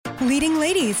Leading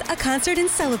Ladies, a concert in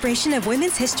celebration of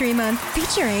Women's History Month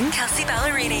featuring Kelsey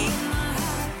Ballerini,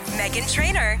 Meghan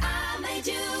Trainor,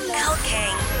 Elle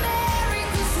King,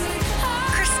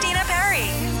 Christina Perri.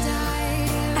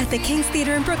 At the King's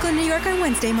Theater in Brooklyn, New York on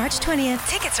Wednesday, March 20th.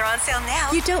 Tickets are on sale now.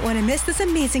 You don't want to miss this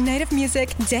amazing night of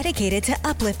music dedicated to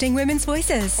uplifting women's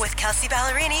voices. With Kelsey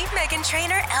Ballerini, Meghan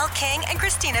Trainor, Elle King, and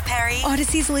Christina Perri.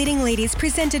 Odyssey's Leading Ladies,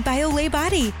 presented by Olay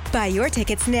Body. Buy your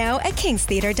tickets now at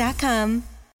kingstheater.com.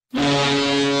 And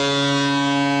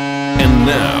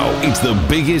now, it's the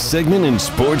biggest segment in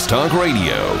sports talk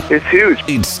radio. It's huge.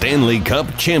 It's Stanley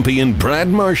Cup champion Brad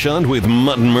Marchand with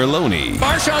Mutton Merloni.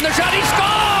 Marchand, the shot, he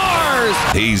scores!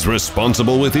 He's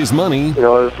responsible with his money. You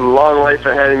know, there's a long life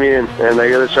ahead of me, and I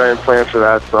got to try and plan for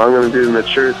that. So I'm going to do the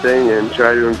mature thing and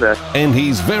try to invest. And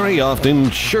he's very often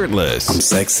shirtless. I'm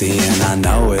sexy and I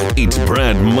know it. It's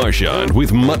Brad Marchand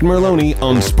with Mutton Merloni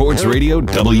on Sports Radio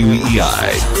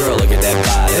WEEI. Girl, look at that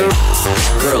body.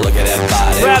 Girl, look at that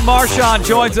body. Brad Marchand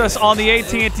joins us on the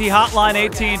AT&T hotline.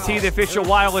 AT&T, the official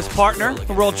wireless partner,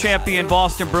 the world champion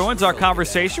Boston Bruins. Our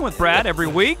conversation with Brad every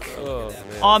week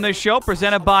on this show,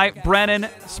 presented by Brennan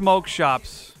Smoke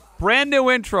Shops. Brand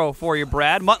new intro for you,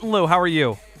 Brad. Mutton Lou, how are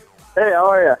you? Hey, how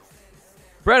are you?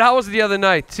 Brett, how was it the other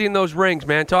night? Seeing those rings,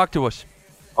 man. Talk to us.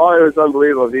 Oh, it was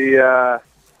unbelievable.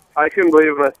 I couldn't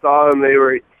believe when I saw them. They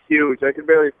were huge. I could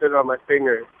barely fit it on my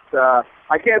finger. I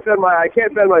can't bend my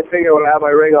finger when I have my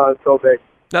ring on. It's so big.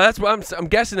 Now that's what I'm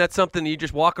guessing that's something you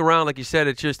just walk around like you said.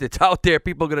 It's out there.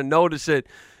 People are gonna notice it.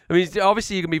 I mean,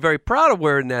 obviously you can be very proud of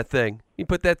wearing that thing. You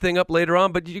put that thing up later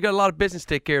on, but you got a lot of business to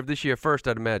take care of this year first,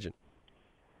 I'd imagine.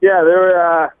 Yeah,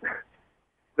 they're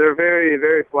very,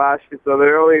 very flashy, so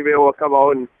they're only be able to come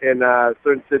out in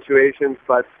certain situations.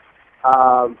 But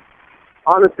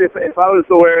honestly, if I was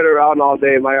to wear it around all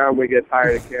day, my arm would get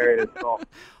tired of carrying it. So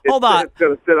Hold on. It's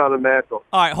going to sit on a mantle.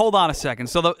 All right, hold on a second.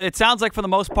 So it sounds like for the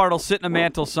most part it'll sit in a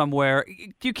mantle somewhere.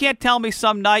 You can't tell me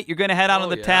some night you're going to head out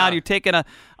into the town, you're taking a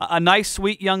nice,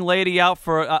 sweet young lady out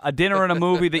for a dinner and a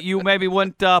movie that you maybe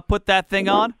wouldn't put that thing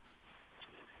on?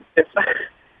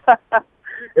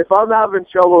 If I'm having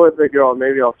trouble with the girl,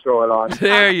 maybe I'll throw it on.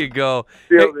 There you go.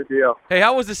 Seal the deal. Hey,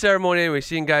 how was the ceremony anyway?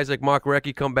 Seeing guys like Mark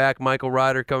Recchi come back, Michael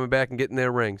Ryder coming back and getting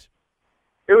their rings.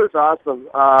 It was awesome.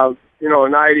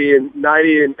 Nighty and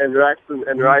Rex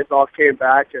and Rice all came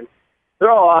back, and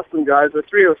they're all awesome guys. The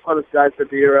three of the funnest guys to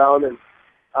be around, and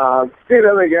seeing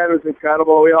them again was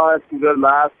incredible. We all had some good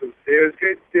laughs, and it was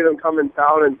great to see them come in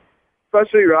town, and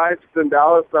especially Rice in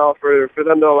Dallas now for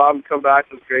them to allow them to come back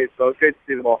was great. So it was great to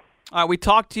see them all. All right, we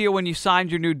talked to you when you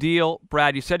signed your new deal,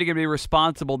 Brad. You said you're going to be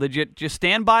responsible. Did you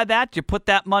stand by that? Did you put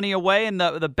that money away in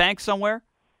the bank somewhere?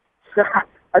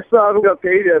 I still haven't got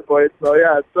paid yet, boys, so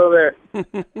yeah, it's still there.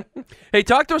 Hey,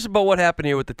 talk to us about what happened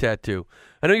here with the tattoo.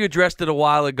 I know you addressed it a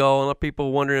while ago, and a lot of people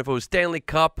were wondering if it was Stanley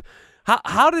Cup.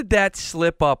 How did that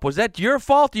slip up? Was that your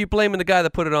fault, or are you blaming the guy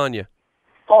that put it on you?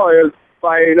 Oh, it was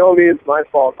by no means my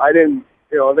fault. I didn't,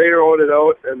 they wrote it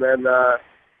out, and then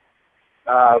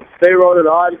they wrote it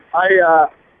on. I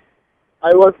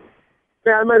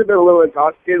might have been a little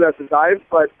intoxicated at the time,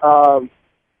 but I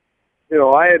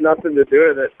had nothing to do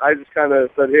with it. I just kind of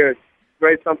said, here,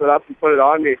 write something up and put it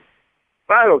on me.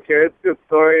 But I don't care. It's a good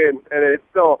story, and it's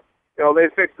still, they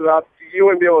fixed it up. You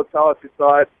wouldn't be able to tell if you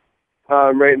saw it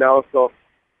right now, so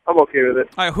I'm okay with it.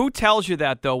 All right, who tells you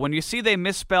that, though? When you see they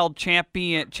misspelled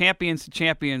champions to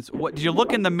champions, what did you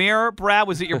look in the mirror, Brad?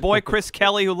 Was it your boy Chris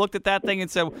Kelly who looked at that thing and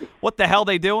said, what the hell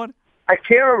they doing? I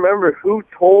can't remember who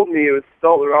told me it was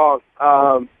spelled wrong.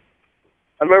 I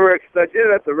remember because I did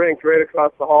it at the rink right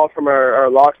across the hall from our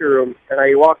locker room, and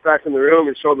I walked back in the room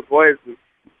and showed the boys, and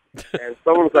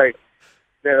someone was like,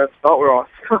 man, that's spelled wrong.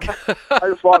 I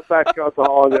just walked back across the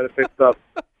hall and got it fixed up.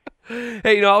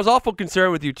 Hey, I was awful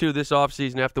concerned with you, too, this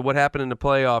offseason after what happened in the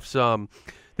playoffs.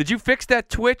 Did you fix that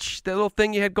twitch, that little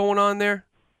thing you had going on there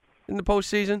in the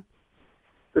postseason?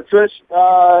 The twitch,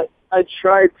 I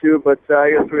tried to, but I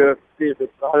guess we're going to see if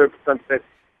it's 100% fixed.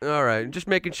 All right, just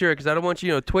making sure, because I don't want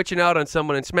you, twitching out on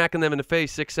someone and smacking them in the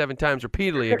face 6-7 times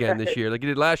repeatedly again this year, like you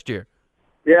did last year.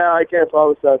 Yeah, I can't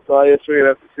promise that, so I guess we're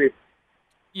going to have to see.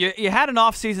 You had an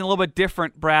offseason a little bit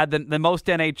different, Brad, than most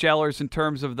NHLers in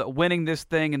terms of winning this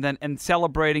thing and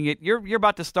celebrating it. You're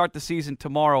about to start the season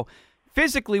tomorrow.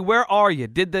 Physically, where are you?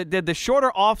 Did the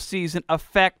shorter offseason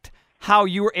affect how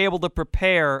you were able to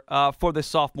prepare for the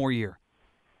sophomore year?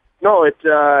 No,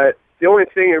 the only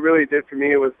thing it really did for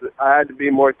me was that I had to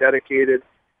be more dedicated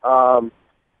to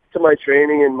my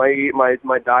training and my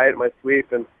diet, my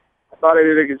sleep, and I thought I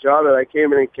did a good job. And I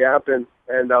came in camp and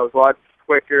I was a lot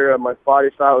quicker, and my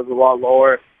body fat was a lot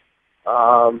lower.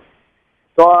 So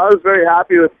I was very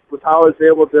happy with how I was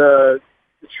able to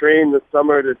train this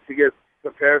summer to get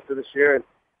prepared for this year. And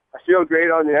I feel great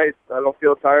on the ice. I don't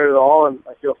feel tired at all, and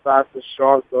I feel fast and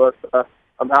strong. So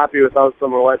I'm happy with how the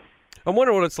summer went. I'm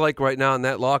wondering what it's like right now in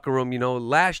that locker room. You know,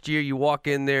 last year you walk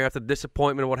in there after the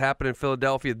disappointment of what happened in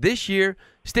Philadelphia. This year,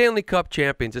 Stanley Cup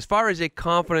champions. As far as a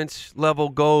confidence level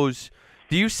goes,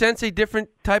 do you sense a different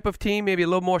type of team, maybe a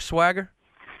little more swagger?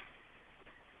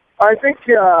 I think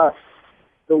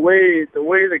the way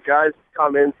the guys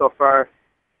come in so far,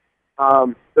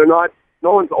 they're not.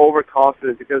 No one's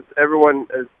overconfident because everyone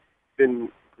has been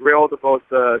railed about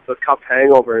the cup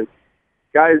hangover, and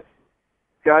guys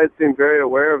seem very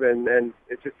aware of it, and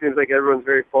it just seems like everyone's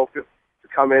very focused to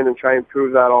come in and try and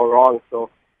prove that all wrong.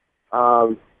 So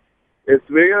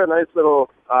we got a nice little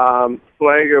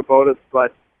swagger about us,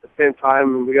 but at the same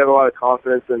time we got a lot of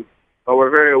confidence, but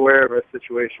we're very aware of our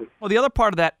situation. Well, the other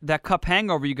part of that cup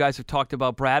hangover you guys have talked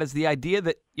about, Brad, is the idea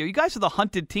that you guys are the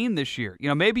hunted team this year.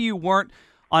 Maybe you weren't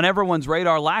on everyone's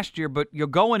radar last year, but you're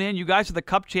going in. You guys are the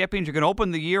Cup champions. You're going to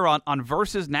open the year on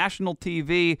Versus national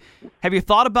TV. Have you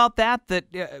thought about that?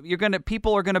 That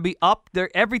people are going to be up there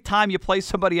every time you play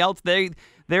somebody else.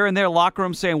 They're in their locker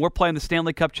room saying, "We're playing the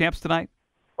Stanley Cup champs tonight."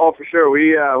 Oh, for sure.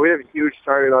 We have a huge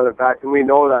target on our back, and we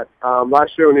know that.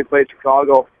 Last year when we played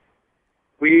Chicago,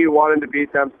 we wanted to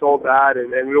beat them so bad,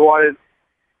 and we wanted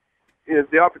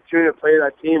the opportunity to play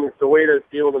that team. It's a way to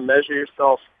be able to measure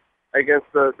yourself against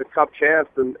the Cup champs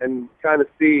and kind of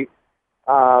see,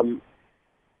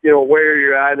 where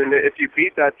you're at. And if you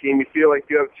beat that team, you feel like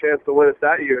you have a chance to win it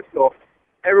that year. So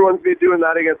everyone's been doing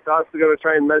that against us. They're going to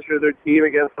try and measure their team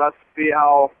against us to see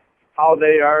how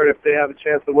they are and if they have a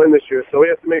chance to win this year. So we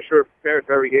have to make sure we're prepared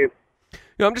for every game.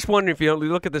 I'm just wondering if you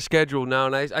look at the schedule now,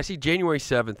 and I see January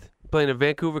 7th playing the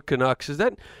Vancouver Canucks.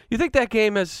 You think that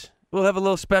game will have a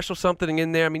little special something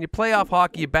in there? I mean, you playoff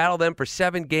hockey, you battle them for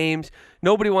 7 games.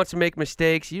 Nobody wants to make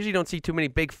mistakes. You usually don't see too many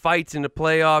big fights in the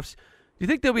playoffs. Do you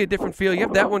think there'll be a different feel? You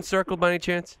have that one circled by any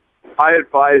chance? I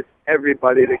advise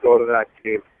everybody to go to that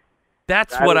game.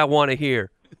 That's what I want to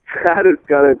hear. That is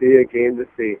going to be a game to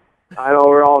see. I know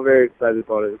we're all very excited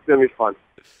about it. It's going to be fun.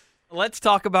 Let's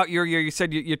talk about your year. You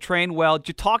said you trained well. Did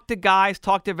you talk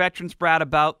to veterans, Brad,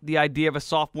 about the idea of a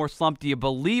sophomore slump? Do you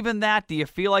believe in that? Do you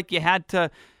feel like you had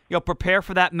to prepare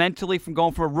for that mentally from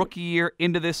going from a rookie year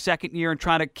into this second year and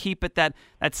trying to keep it that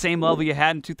same level you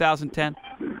had in 2010?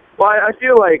 Well, I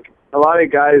feel like a lot of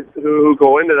guys who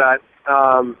go into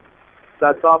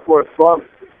that sophomore slump,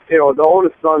 the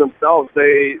onus is on themselves.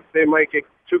 They might get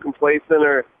too complacent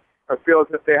or feel as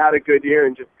if they had a good year,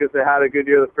 and just because they had a good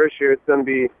year the first year, it's going to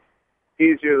be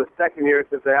easier the second year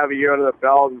since they have a year under the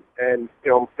belt, and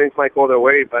things might go their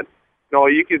way. But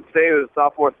you could say it was a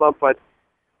sophomore slump, but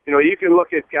you can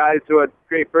look at guys who had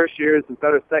great first years and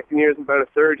better second years and better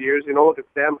third years. Look at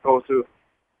Stamkos, who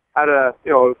had a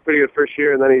pretty good first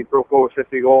year, and then he broke over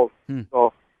 50 goals.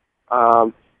 So,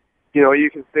 you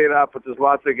can say that, but there's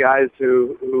lots of guys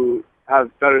who have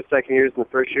better second years than the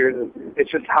first years, and it's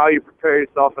just how you prepare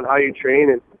yourself and how you train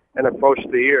and approach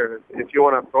the year. If you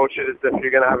want to approach it as if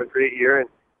you're going to have a great year and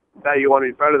that you want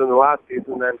to be better than the last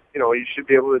season, then you should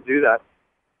be able to do that.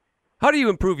 How do you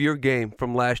improve your game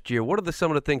from last year? What are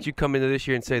some of the things you come into this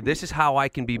year and say, this is how I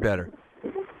can be better?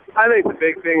 I think the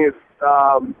big thing is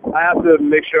I have to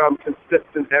make sure I'm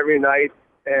consistent every night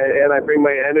and I bring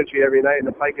my energy every night. And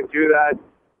if I can do that,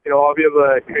 I'll be able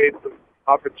to create some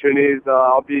opportunities.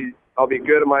 I'll be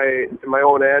good in my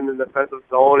own end in the defensive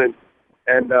zone,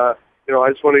 and I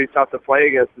just want to be tough to play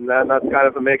against, and that's kind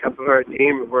of the makeup of our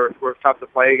team. We're tough to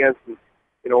play against, and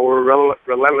we're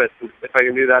relentless. If I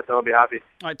can do that, then I'll be happy.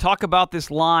 All right, talk about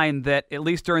this line that, at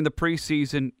least during the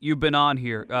preseason, you've been on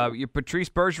here. You're Patrice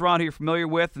Bergeron, who you're familiar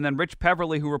with, and then Rich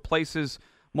Peverley, who replaces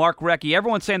Mark Recchi.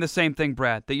 Everyone's saying the same thing,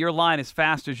 Brad, that your line is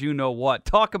fast as you know what.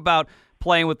 Talk about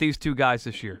playing with these two guys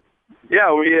this year.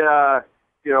 Yeah, we're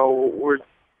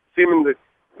seeming to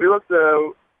 – we looked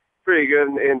pretty good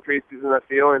in preseason, I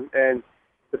feel, and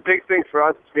the big thing for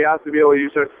us is we have to be able to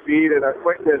use our speed and our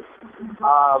quickness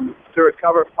to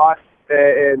recover pucks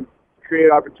and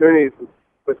create opportunities.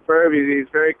 With Furby, he's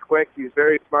very quick, he's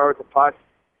very smart with the puck,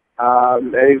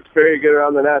 and he's very good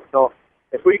around the net. So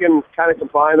if we can kind of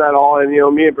combine that all, and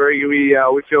me and Bergie,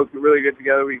 we feel really good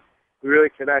together. We really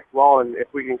connect well, and if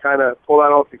we can kind of pull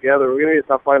that all together, we're going to be a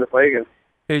tough line to play against.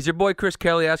 Hey, is your boy Chris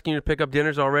Kelly asking you to pick up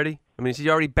dinners already? I mean, is he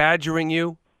already badgering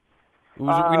you? We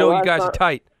know you guys are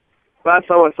tight. Last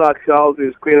time I saw Charles, he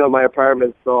was cleaning up my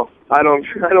apartment, so I don't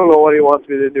know what he wants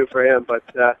me to do for him, but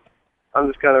I'm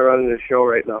just kind of running the show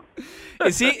right now.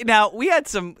 You see, now we had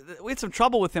some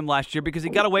trouble with him last year because he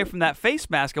got away from that face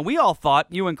mask, and we all thought,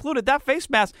 you included, that face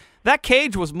mask, that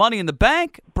cage was money in the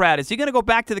bank. Brad, is he going to go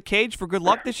back to the cage for good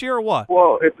luck this year or what?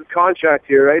 Well, it's a contract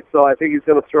year, right? So I think he's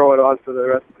going to throw it on for the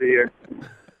rest of the year.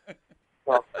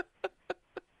 Well, I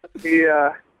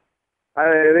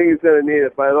think he's going to need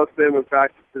it. But I looked at him in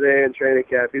practice today in training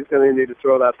camp. He's going to need to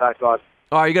throw that back on.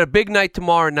 All right, you got a big night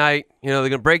tomorrow night. They're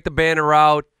going to break the banner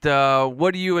out.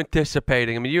 What are you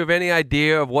anticipating? I mean, do you have any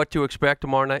idea of what to expect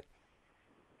tomorrow night?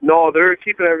 No, they're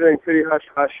keeping everything pretty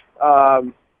hush-hush.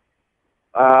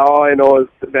 All I know is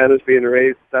the banner's being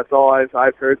raised. That's all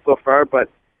I've heard so far, but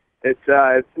it's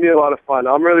going to be a lot of fun.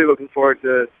 I'm really looking forward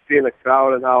to seeing the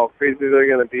crowd and how crazy they're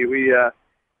going to be. We have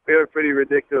a pretty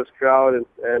ridiculous crowd, and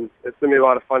it's going to be a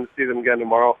lot of fun to see them again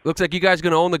tomorrow. Looks like you guys are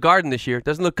going to own the Garden this year.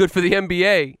 Doesn't look good for the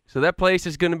NBA, so that place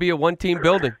is going to be a one-team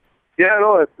building. Yeah,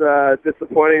 no, it's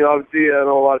disappointing. Obviously, I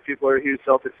know a lot of people are huge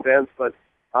Celtics fans, but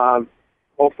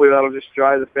hopefully that'll just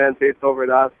drive the fan base over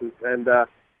to us, and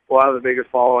we'll have a bigger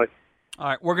following. All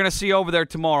right, we're going to see you over there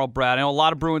tomorrow, Brad. I know a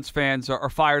lot of Bruins fans are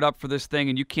fired up for this thing,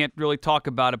 and you can't really talk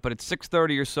about it, but at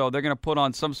 6:30 or so, they're going to put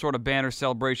on some sort of banner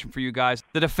celebration for you guys.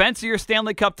 The defense of your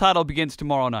Stanley Cup title begins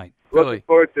tomorrow night. Looking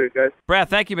forward to it, guys. Brad,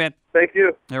 thank you, man. Thank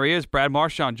you. There he is, Brad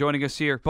Marchand, joining us here.